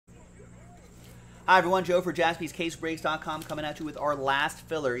Hi everyone, Joe for JaspysCaseBreaks.com coming at you with our last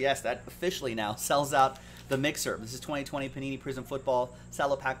filler. Yes, that officially now sells out the mixer. This is 2020 Panini Prizm Football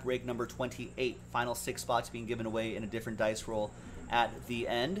Cello Pack break number 28. Final 6 spots being given away in a different dice roll at the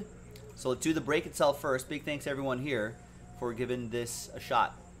end. So let's do the break itself first. Big thanks to everyone here for giving this a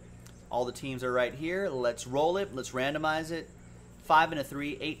shot. All the teams are right here. Let's roll it. Let's randomize it. 5 and a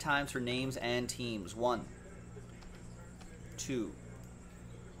 3, 8 times for names and teams. 1, 2,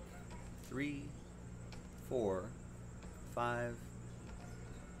 3, 4, 5,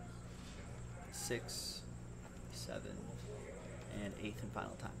 6, 7, and 8th and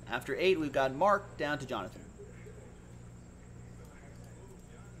final time. After 8, we've got Mark down to Jonathan.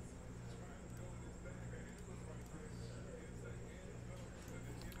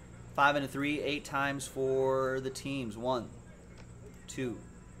 Five and a 3, 8 times for the teams. 1, 2,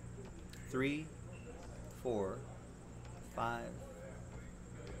 3, 4, 5,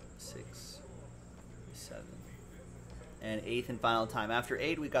 6, 7, and 8th and final time. After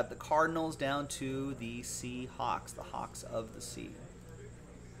 8, we got the Cardinals down to the Seahawks, the Hawks of the Sea.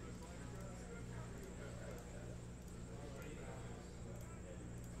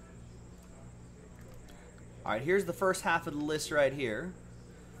 All right, here's the first half of the list right here.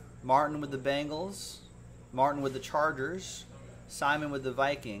 Martin with the Bengals, Martin with the Chargers, Simon with the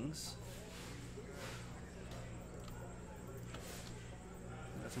Vikings.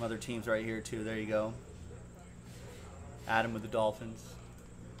 Got some other teams right here too. There you go. Adam with the Dolphins.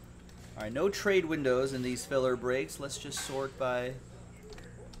 All right, no trade windows in these filler breaks. Let's just sort by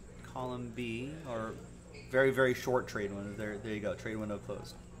column B, or very, very short trade window. There you go. Trade window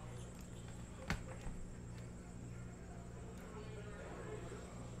closed.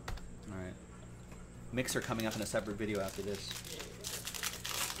 All right. Mixer coming up in a separate video after this.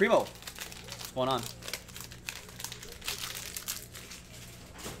 Primo, what's going on?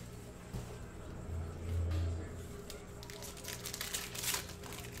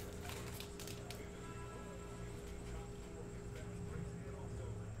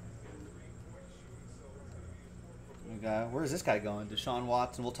 Where's this guy going? Deshaun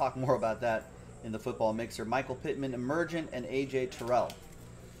Watson. We'll talk more about that in the football mixer. Michael Pittman, Emergent, and A.J. Terrell.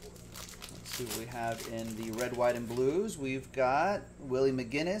 Let's see what we have in the red, white, and blues. We've got Willie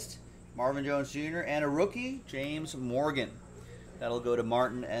McGinnis, Marvin Jones Jr., and a rookie, James Morgan. That'll go to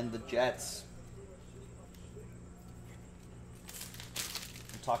Martin and the Jets.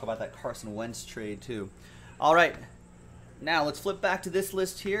 We'll talk about that Carson Wentz trade, too. All right. Now, let's flip back to this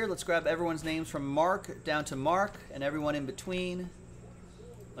list here. Let's grab everyone's names from Mark down to Mark and everyone in between.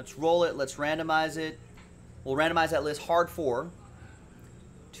 Let's roll it. Let's randomize it. We'll randomize that list hard 4.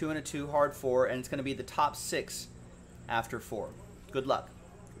 2 and a 2, hard 4. And it's going to be the top 6 after 4. Good luck.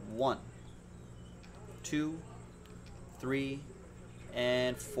 1, 2, 3,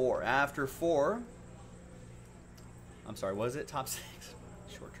 and 4. After 4, I'm sorry, what is it? Top 6.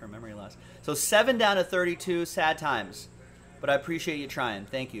 Short-term memory loss. So 7 down to 32. Sad times. But I appreciate you trying.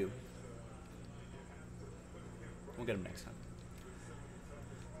 Thank you. We'll get them next time.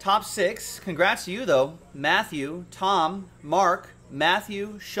 Top 6. Congrats to you, though. Matthew, Tom, Mark,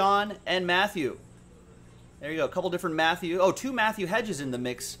 Matthew, Sean, and Matthew. There you go. A couple different Matthew. Oh, 2 Matthew Hedges in the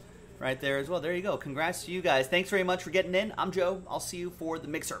mix right there as well. There you go. Congrats to you guys. Thanks very much for getting in. I'm Joe. I'll see you for the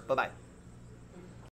mixer. Bye-bye.